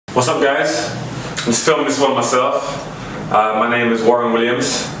What's up, guys? I'm just filming this one myself. My name is Warren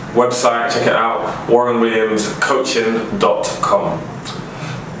Williams. Website, check it out, warrenwilliamscoaching.com.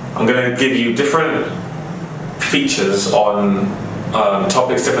 I'm going to give you different features on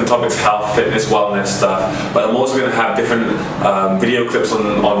different topics, health, fitness, wellness stuff, but I'm also going to have different video clips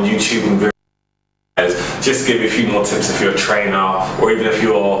on YouTube and videos just to give you a few more tips if you're a trainer or even if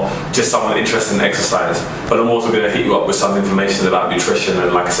you're just someone interested in exercise. But I'm also going to hit you up with some information about nutrition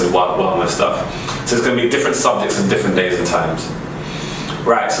and, like I said, wellness stuff. So it's going to be different subjects and different days and times.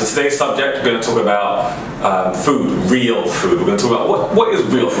 Right, so today's subject, we're going to talk about food, real food. We're going to talk about what is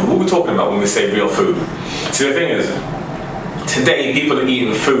real food. What are we talking about when we say real food? See, the thing is, today people are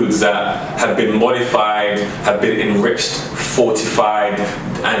eating foods that have been modified, have been enriched, fortified,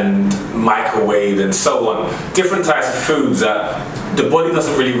 and microwaved, and so on. Different types of foods that the body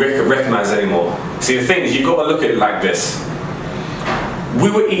doesn't really recognize anymore. See, the thing is, you've got to look at it like this.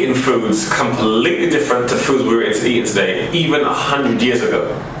 We were eating foods completely different to foods we were eating today, even 100 years ago.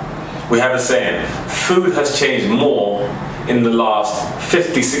 We have a saying, food has changed more in the last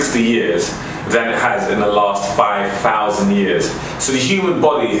 50, 60 years than it has in the last 5,000 years. So the human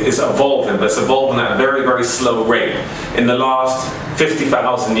body is evolving, but it's evolving at a very, very slow rate. In the last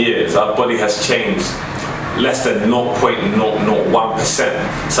 50,000 years, our body has changed less than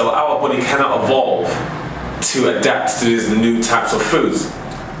 0.001%. So our body cannot evolve to adapt to these new types of foods.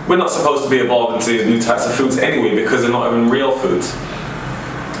 We're not supposed to be evolving to these new types of foods anyway because they're not even real foods.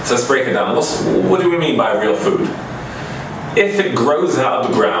 So let's break it down. What do we mean by real food? If it grows out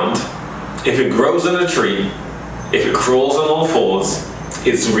of the ground, if it grows in a tree, if it crawls on all fours,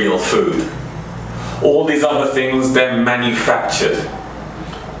 it's real food. All these other things, they're manufactured.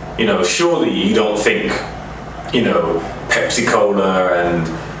 You know, surely you don't think, you know, Pepsi Cola and,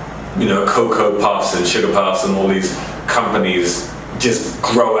 you know, Cocoa Puffs and Sugar Puffs and all these companies just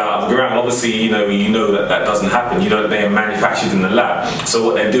grow out of the ground. Obviously, you know that that doesn't happen. You know that they are manufactured in the lab. So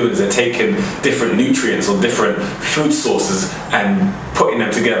what they're doing is they're taking different nutrients or different food sources and putting them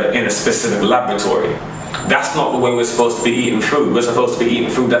together in a specific laboratory. That's not the way we're supposed to be eating food. We're supposed to be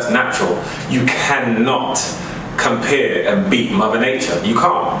eating food that's natural. You cannot compare and beat Mother Nature. You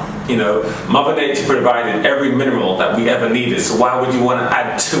can't. You know, Mother Nature provided every mineral that we ever needed, so why would you want to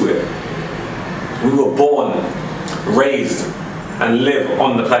add to it? We were born, raised, and live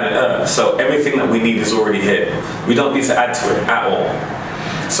on the planet Earth, so everything that we need is already here. We don't need to add to it at all.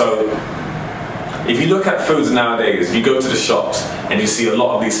 So if you look at foods nowadays, if you go to the shops and you see a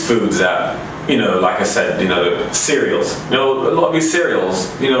lot of these foods that, you know, like I said, you know, cereals. You know, a lot of these cereals,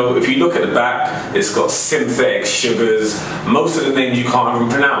 you know, if you look at the back, it's got synthetic sugars. Most of the names you can't even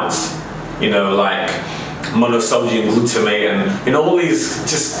pronounce. You know, like monosodium glutamate and, you know, all these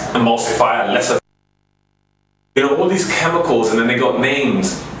just emulsifier, lesser, you know, all these chemicals, and then they got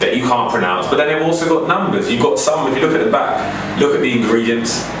names that you can't pronounce, but then they've also got numbers. You've got some, if you look at the back, look at the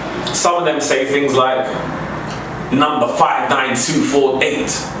ingredients. Some of them say things like number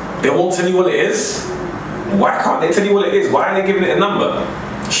 59248. They won't tell you what it is. Why can't they tell you what it is? Why are they giving it a number?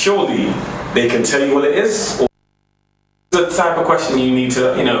 Surely they can tell you what it is. Or the type of question you need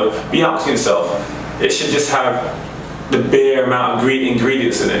to, you know, be asking yourself. It should just have the bare amount of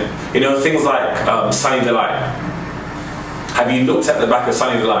ingredients in it. You know, things like Sunny Delight. Have you looked at the back of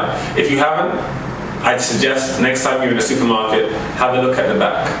Sunny Delight? If you haven't, I'd suggest next time you're in a supermarket, have a look at the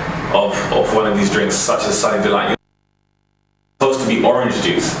back of one of these drinks, such as Sunny Delight. It's supposed to be orange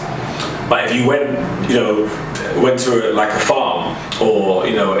juice. But if you went to like a farm or,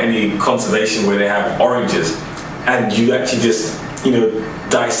 you know, any conservation where they have oranges, and you actually just, you know,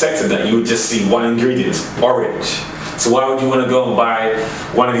 dissected that, you would just see one ingredient, orange. So why would you want to go and buy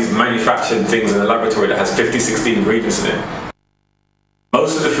one of these manufactured things in a laboratory that has 50, 60 ingredients in it?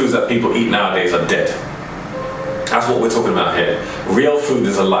 Most of the foods that people eat nowadays are dead. That's what we're talking about here. Real food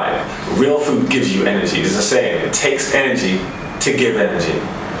is alive. Real food gives you energy. There's a saying, it takes energy to give energy.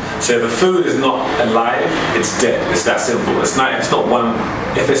 So if a food is not alive, it's dead. It's that simple. If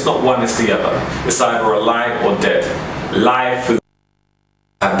it's not one, it's the other. It's either alive or dead. Live food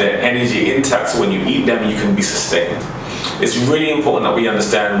have their energy intact, so when you eat them, you can be sustained. It's really important that we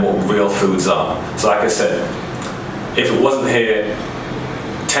understand what real foods are. So like I said, if it wasn't here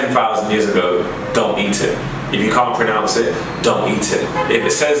 10,000 years ago, don't eat it. If you can't pronounce it, don't eat it. If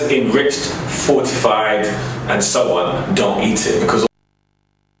it says enriched, fortified, and so on, don't eat it, because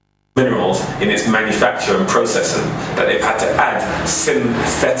minerals in its manufacture and processing that they've had to add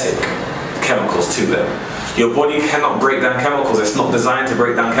synthetic chemicals to them. Your body cannot break down chemicals. It's not designed to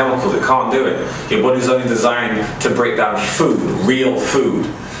break down chemicals. It can't do it. Your body's only designed to break down food, real food.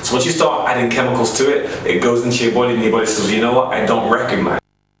 So once you start adding chemicals to it, it goes into your body and your body says, you know what, I don't recognize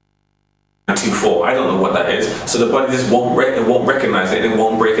 2,4. I don't know what that is. So the body just won't recognize it and it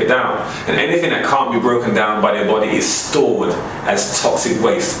won't break it down. And anything that can't be broken down by the body is stored as toxic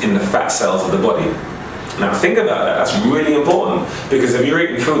waste in the fat cells of the body. Now think about that. That's really important, because if you're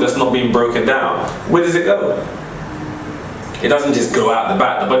eating food that's not being broken down, where does it go? It doesn't just go out the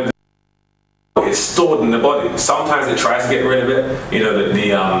back. The body is stored in the body. Sometimes it tries to get rid of it. You know,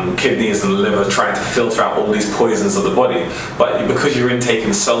 the kidneys and the liver trying to filter out all these poisons of the body. But because you're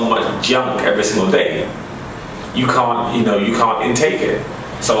intaking so much junk every single day, you can't intake it.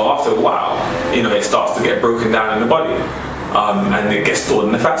 So after a while, it starts to get broken down in the body, and it gets stored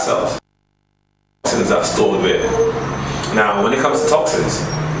in the fat cells. Toxins are stored with it. Now, when it comes to toxins,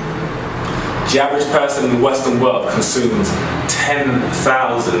 the average person in the Western world consumes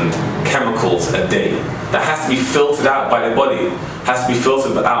 10,000 chemicals a day. That has to be filtered out by the body, has to be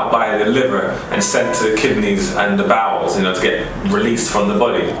filtered out by the liver and sent to the kidneys and the bowels, to get released from the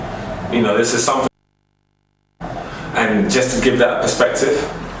body. This is something. And just to give that perspective,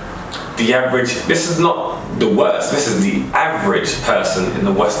 the average, this is not the worst, this is the average person in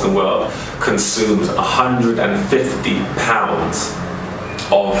the Western world consumes 150 pounds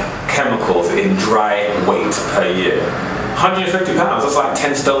of chemicals in dry weight per year. 150 pounds, that's like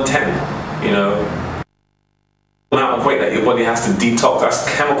 10 stone 10, The amount of weight that your body has to detox, that's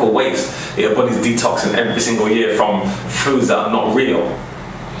chemical waste. Your body's detoxing every single year from foods that are not real.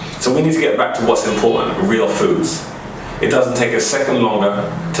 So we need to get back to what's important, real foods. It doesn't take a second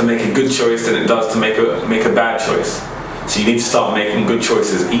longer to make a good choice than it does to make a bad choice. So you need to start making good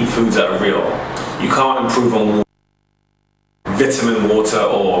choices, eat foods that are real. You can't improve on vitamin water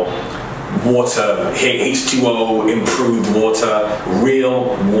or water, H2O, improved water,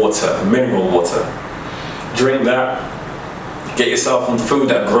 real water, mineral water. Drink that, get yourself some food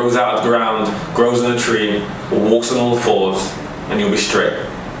that grows out of the ground, grows in a tree, or walks on all fours, and you'll be straight.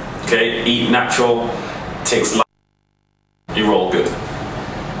 Okay, eat natural, takes life, you're all good.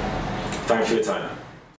 Thanks for your time.